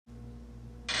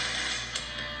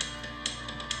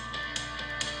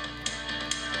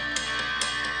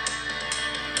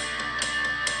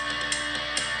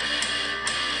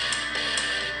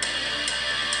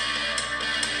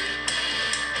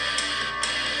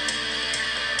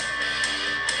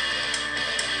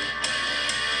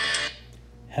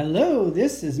Hello,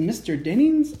 this is Mr.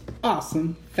 Denning's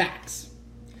Awesome Facts.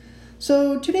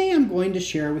 So today I'm going to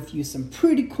share with you some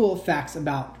pretty cool facts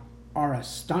about our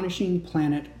astonishing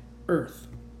planet Earth.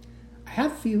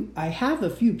 I have a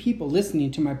few people listening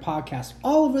to my podcast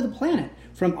all over the planet,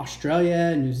 from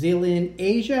Australia, New Zealand,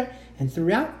 Asia, and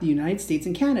throughout the United States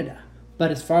and Canada.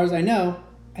 But as far as I know,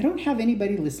 I don't have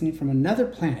anybody listening from another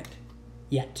planet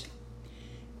yet.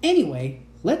 Anyway,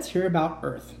 let's hear about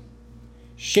Earth.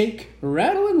 Shake,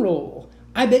 rattle, and roll.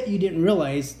 I bet you didn't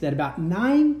realize that about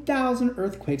 9,000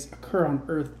 earthquakes occur on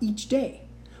Earth each day.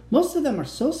 Most of them are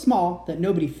so small that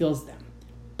nobody feels them.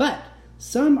 But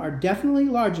some are definitely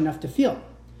large enough to feel.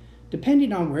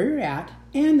 Depending on where you're at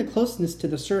and the closeness to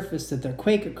the surface that the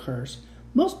quake occurs,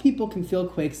 most people can feel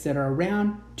quakes that are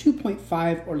around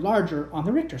 2.5 or larger on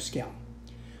the Richter scale.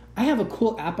 I have a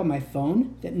cool app on my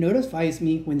phone that notifies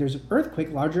me when there's an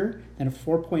earthquake larger than a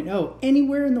 4.0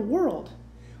 anywhere in the world.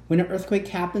 When an earthquake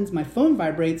happens, my phone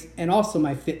vibrates and also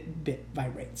my Fitbit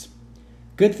vibrates.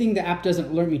 Good thing the app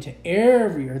doesn't alert me to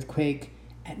every earthquake.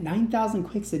 At 9,000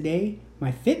 quakes a day,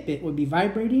 my Fitbit would be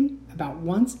vibrating about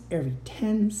once every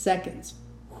 10 seconds.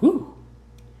 Whew!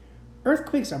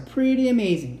 Earthquakes are pretty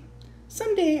amazing.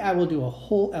 Someday I will do a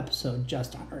whole episode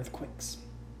just on earthquakes.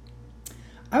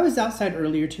 I was outside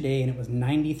earlier today and it was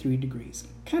 93 degrees.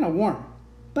 Kind of warm.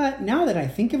 But now that I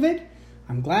think of it,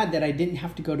 I'm glad that I didn't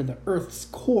have to go to the Earth's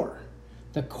core.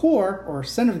 The core, or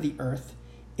center of the Earth,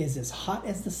 is as hot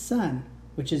as the sun,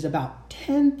 which is about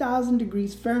 10,000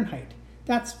 degrees Fahrenheit.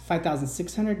 That's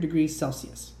 5,600 degrees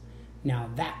Celsius. Now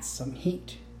that's some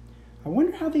heat. I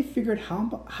wonder how they figured how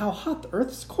hot the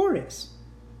Earth's core is.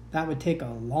 That would take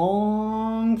a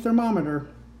long thermometer.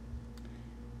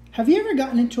 Have you ever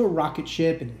gotten into a rocket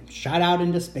ship and shot out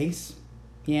into space?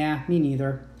 Yeah, me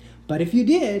neither. But if you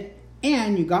did,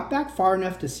 and you got back far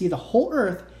enough to see the whole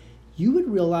Earth, you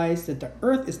would realize that the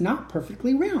Earth is not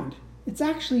perfectly round. It's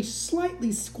actually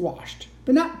slightly squashed,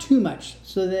 but not too much,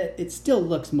 so that it still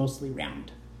looks mostly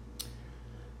round.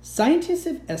 Scientists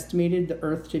have estimated the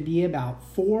Earth to be about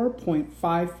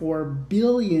 4.54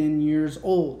 billion years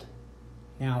old.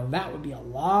 Now that would be a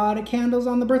lot of candles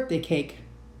on the birthday cake.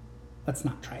 Let's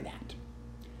not try that.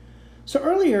 So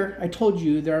earlier I told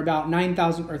you there are about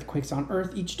 9,000 earthquakes on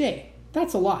Earth each day.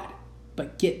 That's a lot.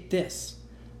 But get this,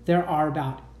 there are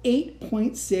about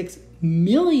 8.6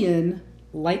 million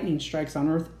lightning strikes on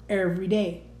Earth every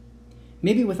day.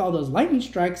 Maybe with all those lightning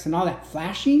strikes and all that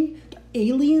flashing, the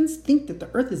aliens think that the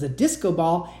Earth is a disco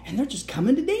ball and they're just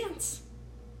coming to dance.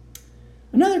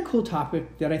 Another cool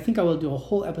topic that I think I will do a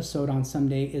whole episode on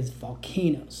someday is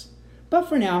volcanoes. But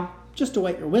for now, just to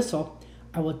wet your whistle,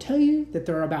 I will tell you that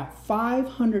there are about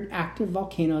 500 active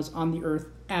volcanoes on the Earth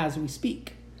as we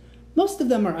speak. Most of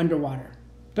them are underwater,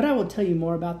 but I will tell you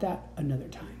more about that another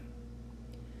time.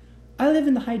 I live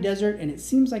in the high desert and it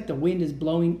seems like the wind is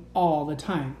blowing all the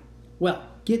time. Well,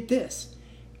 get this.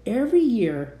 Every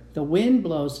year, the wind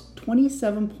blows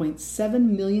 27.7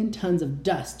 million tons of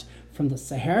dust from the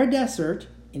Sahara Desert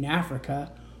in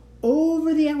Africa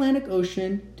over the Atlantic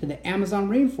Ocean to the Amazon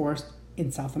rainforest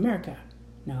in South America.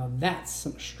 Now that's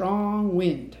some strong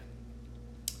wind.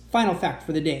 Final fact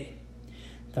for the day.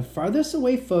 The farthest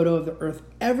away photo of the Earth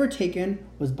ever taken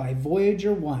was by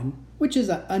Voyager 1, which is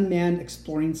an unmanned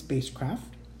exploring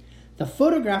spacecraft. The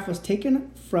photograph was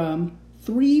taken from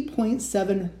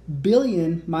 3.7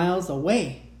 billion miles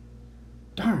away.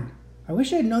 Darn, I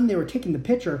wish I had known they were taking the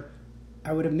picture.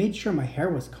 I would have made sure my hair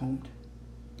was combed.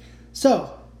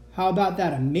 So, how about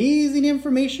that amazing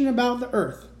information about the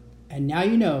Earth? And now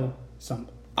you know some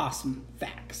awesome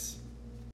facts.